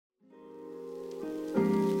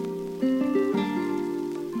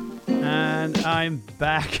I'm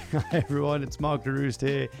back. Hi everyone, it's Mark DeRoost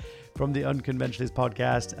here from the Unconventionalist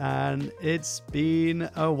podcast, and it's been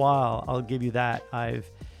a while, I'll give you that. I've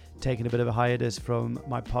taken a bit of a hiatus from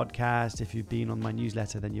my podcast. If you've been on my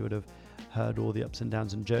newsletter, then you would have heard all the ups and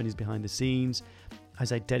downs and journeys behind the scenes,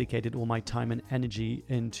 as I dedicated all my time and energy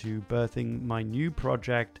into birthing my new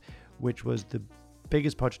project, which was the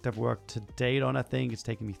biggest project I've worked to date on. I think it's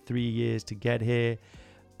taken me 3 years to get here.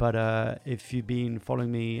 But if you've been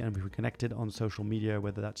following me and we've connected on social media,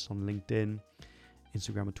 whether that's on LinkedIn,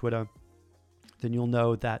 Instagram, or Twitter, then you'll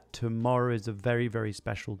know that tomorrow is a very, very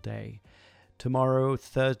special day. Tomorrow,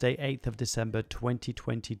 Thursday, 8th of December,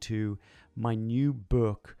 2022, my new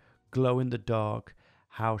book, Glow in the Dark,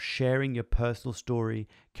 How Sharing Your Personal Story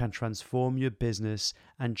Can Transform Your Business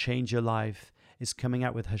and Change Your Life, is coming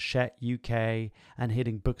out with Hachette UK and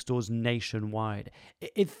hitting bookstores nationwide.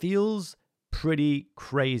 It feels pretty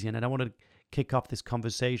crazy, and I don't want to kick off this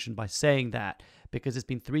conversation by saying that, because it's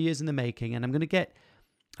been 3 years in the making, and I'm going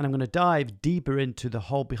to dive deeper into the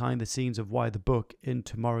whole behind the scenes of why the book in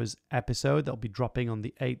tomorrow's episode that'll be dropping on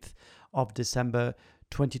the 8th of December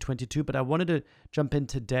 2022. But I wanted to jump in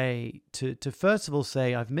today to first of all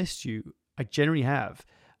say I've missed you. I genuinely have.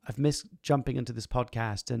 I've missed jumping into this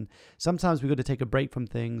podcast, and sometimes we've got to take a break from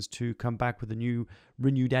things to come back with a new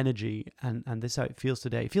renewed energy, and this is how it feels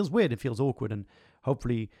today. It feels weird, it feels awkward, and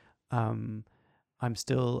hopefully I'm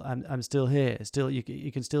still here. Still,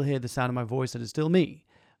 you can still hear the sound of my voice, and it's still me.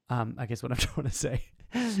 I guess what I'm trying to say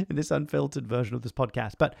in this unfiltered version of this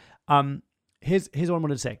podcast. But here's what I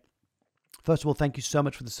wanted to say. First of all, thank you so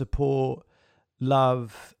much for the support,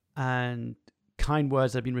 love, and kind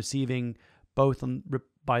words I've been receiving, both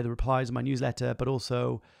by the replies in my newsletter, but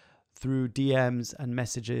also through DMs and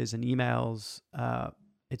messages and emails.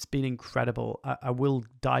 It's been incredible. I will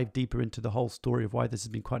dive deeper into the whole story of why this has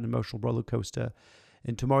been quite an emotional roller coaster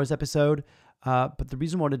in tomorrow's episode. But the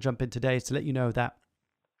reason I want to jump in today is to let you know that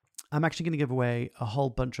I'm actually going to give away a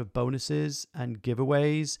whole bunch of bonuses and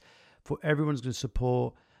giveaways for everyone who's going to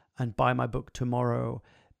support and buy my book tomorrow.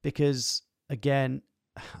 Because, again,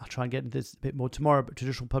 I'll try and get into this a bit more tomorrow, but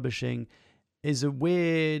traditional publishing is a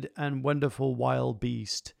weird and wonderful wild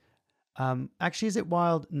beast. Actually, is it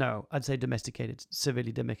wild? No, I'd say domesticated,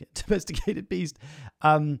 severely domesticated beast.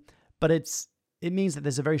 But it means that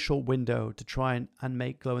there's a very short window to try and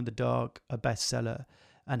make Glow in the Dark a bestseller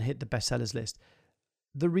and hit the bestsellers list.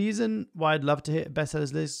 The reason why I'd love to hit a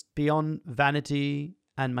bestsellers list, beyond vanity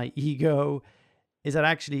and my ego, is that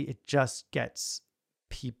actually it just gets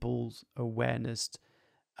people's awareness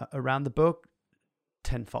around the book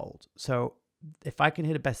tenfold. So if I can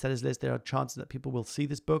hit a bestsellers list, there are chances that people will see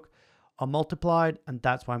this book are multiplied, and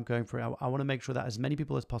that's why I'm going for it. I want to make sure that as many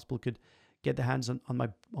people as possible could get their hands on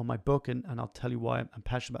my book, and I'll tell you why I'm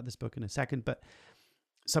passionate about this book in a second. But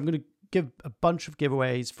so I'm going to give a bunch of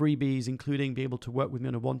giveaways, freebies, including be able to work with me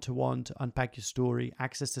on a one-to-one to unpack your story,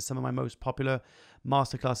 access to some of my most popular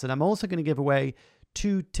masterclasses. And I'm also going to give away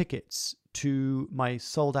 2 tickets to my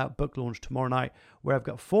sold-out book launch tomorrow night, where I've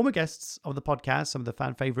got former guests of the podcast, some of the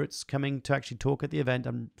fan favorites, coming to actually talk at the event.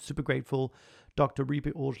 I'm super grateful. Dr.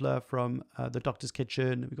 Rupert Orgler from The Doctor's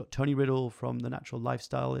Kitchen. We've got Tony Riddle from The Natural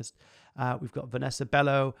Lifestylist. We've got Vanessa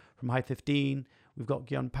Bello from High 15. We've got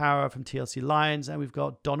Guion Power from TLC Lions, and we've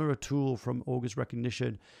got Donna O'Toole from August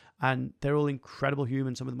Recognition. And they're all incredible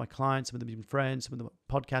humans. Some of them are clients, some of them are even friends, some of them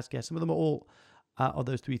are podcast guests, some of them are all of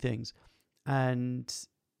those 3 things. And it's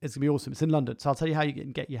going to be awesome. It's in London. So I'll tell you how you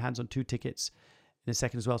can get your hands on 2 tickets in a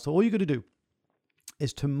second as well. So all you got to do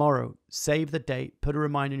is tomorrow, save the date, put a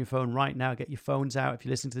reminder on your phone right now, get your phones out. If you're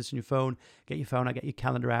listening to this on your phone, get your phone out, get your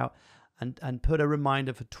calendar out, and put a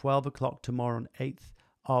reminder for 12 o'clock tomorrow on 8th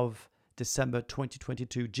of December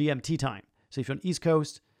 2022 GMT time. So if you're on East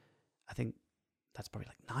Coast, I think that's probably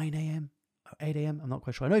like 9 a.m. or 8 a.m. I'm not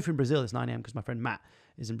quite sure. I know if you're in Brazil, it's 9 a.m. because my friend Matt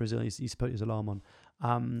is in Brazil. He's put his alarm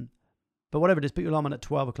on. But whatever it is, put your alarm on at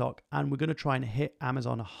 12 o'clock, and we're going to try and hit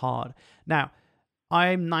Amazon hard. Now,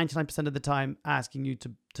 I'm 99% of the time asking you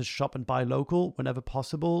to shop and buy local whenever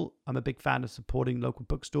possible. I'm a big fan of supporting local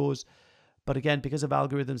bookstores. But again, because of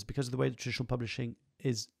algorithms, because of the way the traditional publishing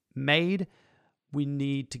is made, we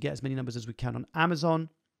need to get as many numbers as we can on Amazon.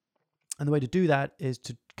 And the way to do that is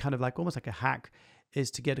to kind of like almost like a hack,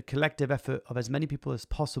 is to get a collective effort of as many people as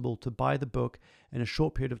possible to buy the book in a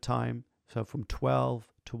short period of time. So from 12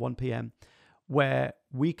 to 1 p.m., where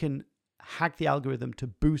we can hack the algorithm to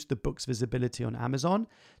boost the book's visibility on Amazon.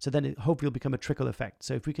 So then it hopefully will become a trickle effect.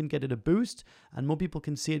 So if we can get it a boost and more people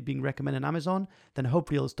can see it being recommended on Amazon, then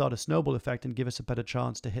hopefully it'll start a snowball effect and give us a better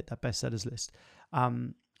chance to hit that bestsellers list.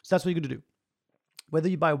 So that's what you're going to do. Whether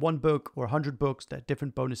you buy one book or 100 books, there are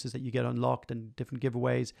different bonuses that you get unlocked and different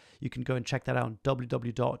giveaways. You can go and check that out on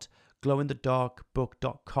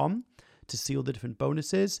www.glowinthedarkbook.com to see all the different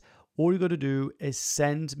bonuses. All you got to do is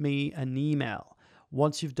send me an email.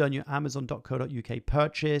 Once you've done your amazon.co.uk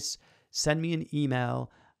purchase, send me an email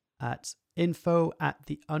at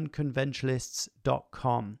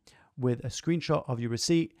info@theunconventionalists.com with a screenshot of your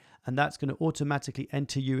receipt, and that's going to automatically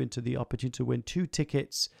enter you into the opportunity to win 2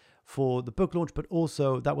 tickets for the book launch, but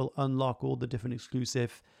also that will unlock all the different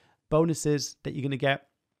exclusive bonuses that you're going to get.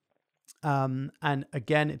 And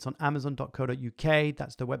again, it's on amazon.co.uk.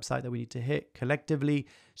 That's the website that we need to hit collectively.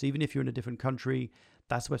 So even if you're in a different country,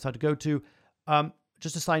 that's the website to go to.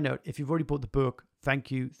 Just a side note, if you've already bought the book,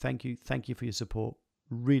 thank you for your support.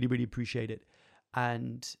 Really, really appreciate it.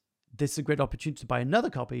 And this is a great opportunity to buy another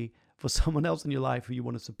copy for someone else in your life who you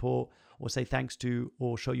want to support or say thanks to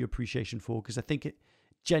or show your appreciation for, because I think it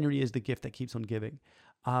genuinely is the gift that keeps on giving.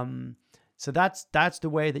 So that's the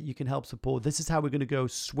way that you can help support. This is how we're going to go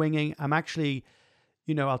swinging. I'm actually,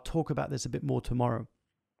 I'll talk about this a bit more tomorrow.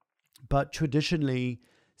 But traditionally,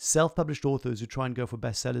 self-published authors who try and go for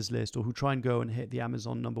bestsellers list or who try and go and hit the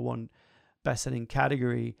Amazon #1 bestselling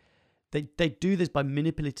category, they do this by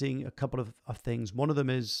manipulating a couple of things. One of them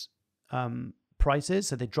is prices.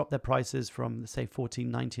 So they drop their prices from, let's say,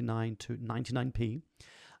 $14.99 to 99p.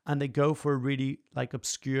 And they go for a really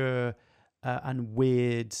obscure and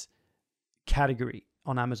weird category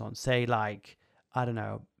on Amazon. Say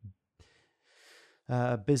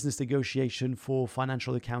business negotiation for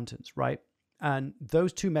financial accountants, right? And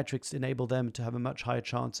those 2 metrics enable them to have a much higher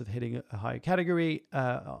chance of hitting a higher category,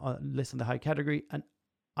 list in the high category. And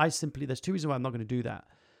there's 2 reasons why I'm not going to do that.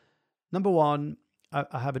 Number one,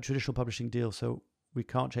 I have a traditional publishing deal, so we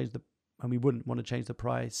can't change and we wouldn't want to change the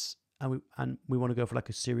price. And we want to go for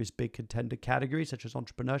a serious big contender category, such as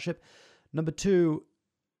entrepreneurship. Number 2,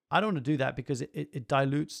 I don't want to do that because it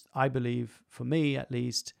dilutes, I believe, for me at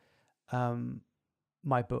least,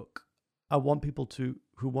 my book. I want people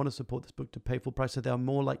who want to support this book to pay full price so they are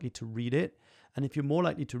more likely to read it. And if you're more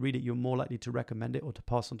likely to read it, you're more likely to recommend it or to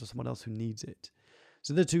pass on to someone else who needs it.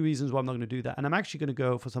 So there are 2 reasons why I'm not going to do that. And I'm actually going to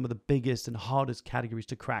go for some of the biggest and hardest categories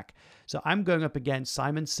to crack. So I'm going up against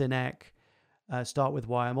Simon Sinek, Start With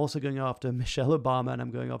Why. I'm also going after Michelle Obama, and I'm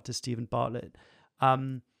going after Stephen Bartlett.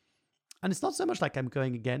 And it's not so much like I'm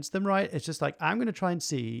going against them, right? It's just I'm going to try and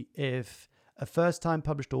see if a first-time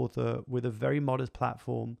published author with a very modest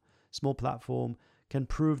platform, small platform, can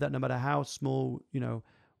prove that no matter how small,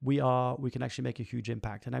 we can actually make a huge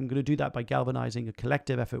impact. And I'm going to do that by galvanizing a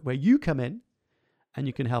collective effort where you come in and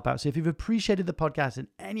you can help out. So if you've appreciated the podcast in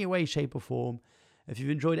any way, shape, or form, if you've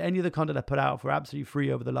enjoyed any of the content I put out for absolutely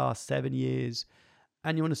free over the last 7 years,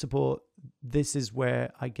 and you want to support, this is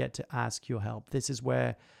where I get to ask your help. This is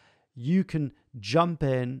where you can jump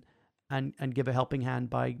in and give a helping hand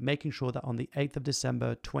by making sure that on the 8th of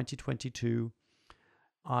December, 2022,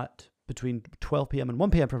 at between 12 p.m. and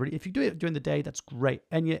 1 p.m. for everybody. If you do it during the day, that's great.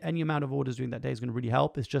 Any amount of orders during that day is going to really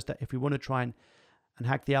help. It's just that if we want to try and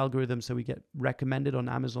hack the algorithm so we get recommended on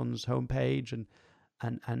Amazon's homepage and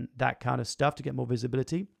that kind of stuff to get more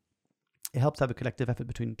visibility, it helps to have a collective effort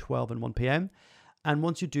between 12 and 1 p.m. And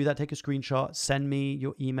once you do that, take a screenshot, send me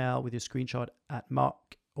your email with your screenshot at mark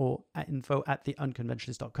or at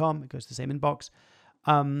info@theunconventionalist.com. It goes to the same inbox.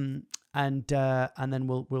 And then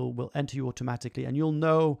we'll enter you automatically, and you'll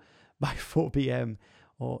know by 4 p.m.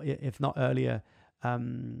 or if not earlier,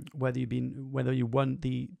 whether you won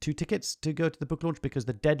the 2 tickets to go to the book launch, because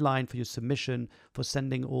the deadline for your submission for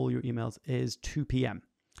sending all your emails is 2 p.m.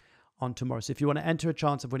 on tomorrow. So if you want to enter a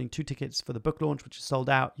chance of winning 2 tickets for the book launch, which is sold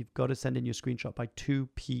out, you've got to send in your screenshot by 2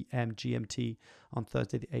 p.m. GMT on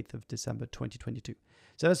Thursday, the 8th of December, 2022.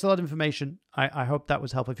 So that's a lot of information. I hope that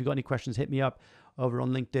was helpful. If you've got any questions, hit me up over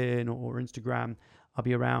on LinkedIn or Instagram. I'll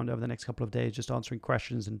be around over the next couple of days just answering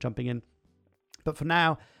questions and jumping in. But for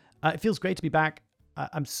now, it feels great to be back.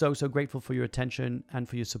 I'm so grateful for your attention and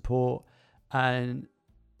for your support. And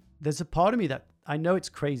there's a part of me that I know it's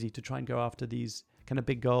crazy to try and go after these kind of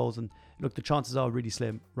big goals. And look, the chances are really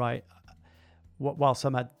slim, right? While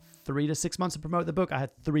some had 3 to 6 months to promote the book, I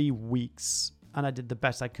had 3 weeks. And I did the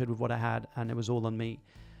best I could with what I had. And it was all on me.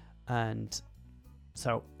 And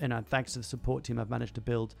so, thanks to the support team I've managed to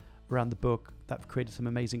build around the book that have created some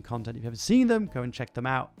amazing content. If you haven't seen them, go and check them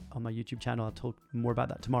out on my YouTube channel. I'll talk more about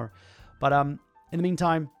that tomorrow. But in the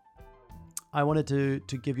meantime, I wanted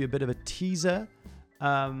to give you a bit of a teaser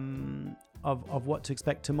of what to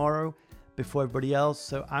expect tomorrow before everybody else.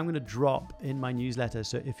 So I'm going to drop in my newsletter.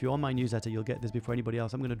 So if you're on my newsletter, you'll get this before anybody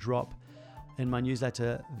else. I'm going to drop in my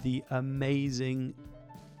newsletter the amazing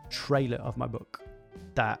trailer of my book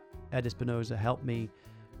that Ed Espinosa helped me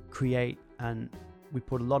create, and we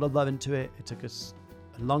put a lot of love into it. It took us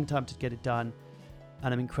a long time to get it done,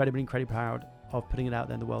 and I'm incredibly proud of putting it out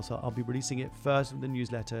there in the world. So I'll be releasing it first with the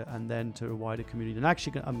newsletter and then to a wider community. And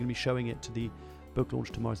actually, I'm going to be showing it to the book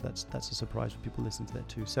launch tomorrow. So that's a surprise for people listening to that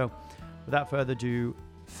too. So without further ado,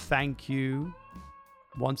 thank you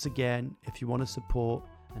once again. If you want to support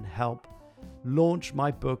and help launch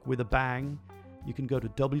my book with a bang, you can go to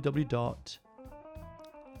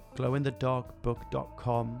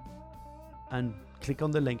www.glowinthedarkbook.com and click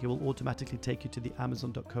on the link. It will automatically take you to the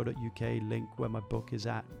amazon.co.uk link where my book is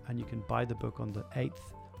at, and you can buy the book on the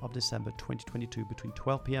 8th of December 2022 between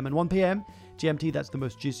 12 p.m. and 1 p.m. GMT. That's the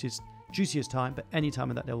most juiciest time, but any time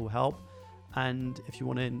in that day will help. And if you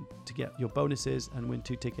want to get your bonuses and win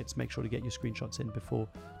 2 tickets, make sure to get your screenshots in before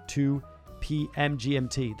 2 p.m.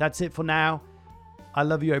 GMT. That's it for now. I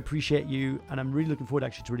love you. I appreciate you. And I'm really looking forward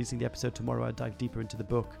actually to releasing the episode tomorrow. I dive deeper into the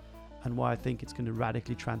book and why I think it's going to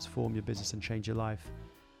radically transform your business and change your life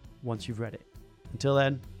once you've read it. Until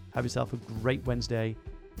then, have yourself a great Wednesday,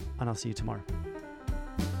 and I'll see you tomorrow.